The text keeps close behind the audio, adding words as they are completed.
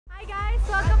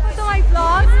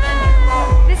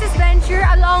Princess Venture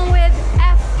along with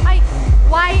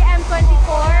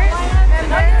YM24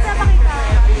 members.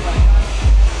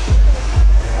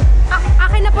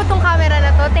 Akin na po tong camera na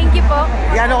to. Thank you po.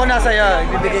 Iano ko na sa'yo.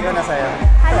 Ibibigay ko na sa'yo.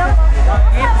 Hello po.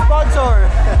 Sponsor!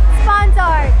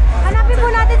 Sponsor! Hanapin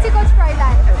po natin si Coach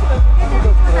Froilan.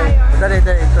 Interview po tayo. Dali,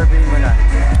 interview mo na.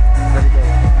 Dali.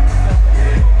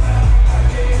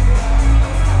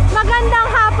 Magandang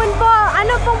hapon po.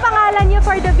 Ano pong pangalan niyo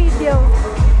for the video?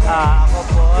 Ako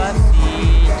po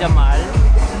si Jamal.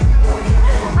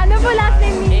 Ano po last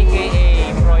name niyo?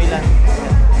 AKA Froilan.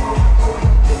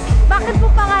 Bakit po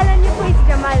pangalan niyo po is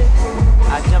Jamal?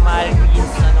 Jamal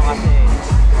means kasi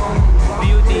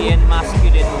beauty and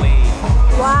masculine way.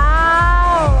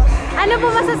 Wow! Ano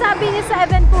po masasabi niyo sa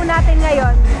event po natin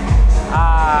ngayon?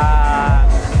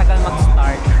 Tagal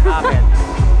mag-start. Bakit?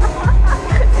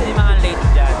 Hindi mga late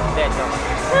dyan.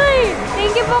 Ay,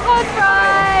 thank you po, Coach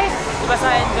Froy! Basta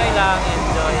enjoy lang.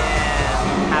 Enjoy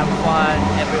and have fun,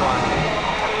 everyone.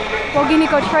 Pogi ni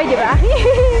Coach Froy, di ba?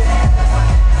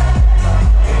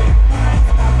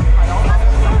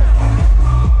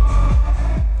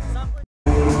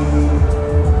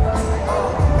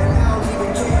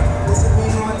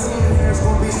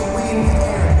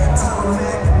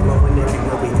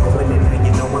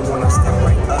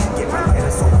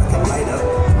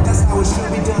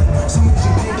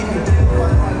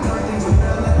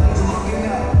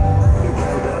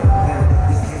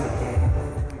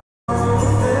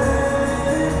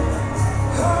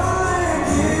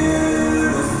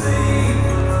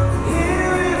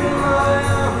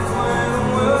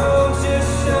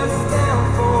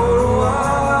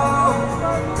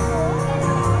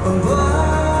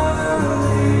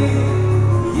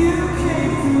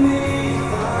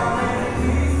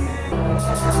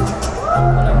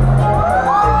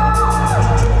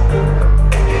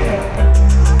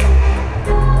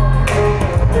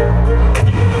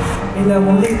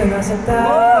 Pinamulit ang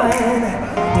nasaktan,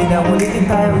 pinamulitin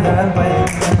tayo nagbalik.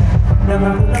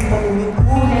 Nangako lang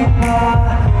maulit-ulit pa,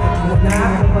 at di mo na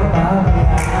ako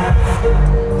papabayaan.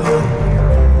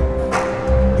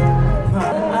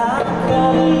 Kailan ka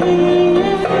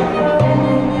babalik sa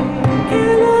akin?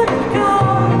 Kailan ka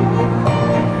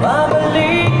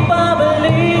babalik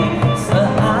sa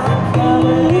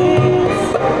akin?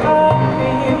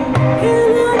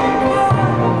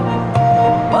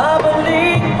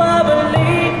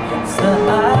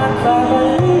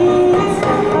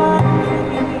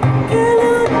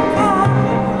 Kailan ka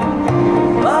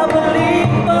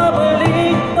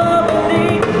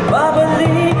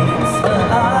babalik sa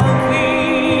akin?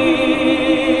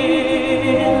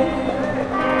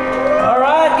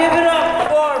 Alright, give it up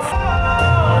for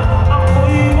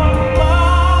ako'y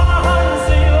magmamahal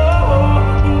sa'yo,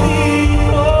 hindi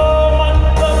ito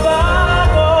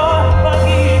magbabago.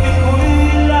 Pag-ibig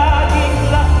ko'y laging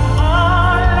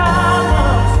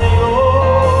lamang sa'yo.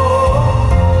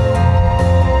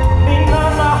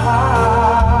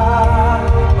 Minamahal,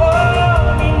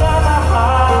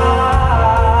 minamahal.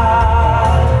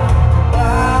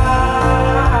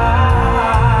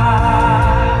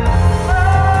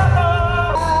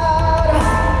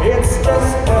 It's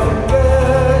just a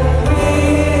good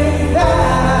without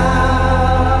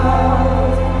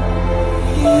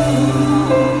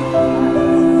you.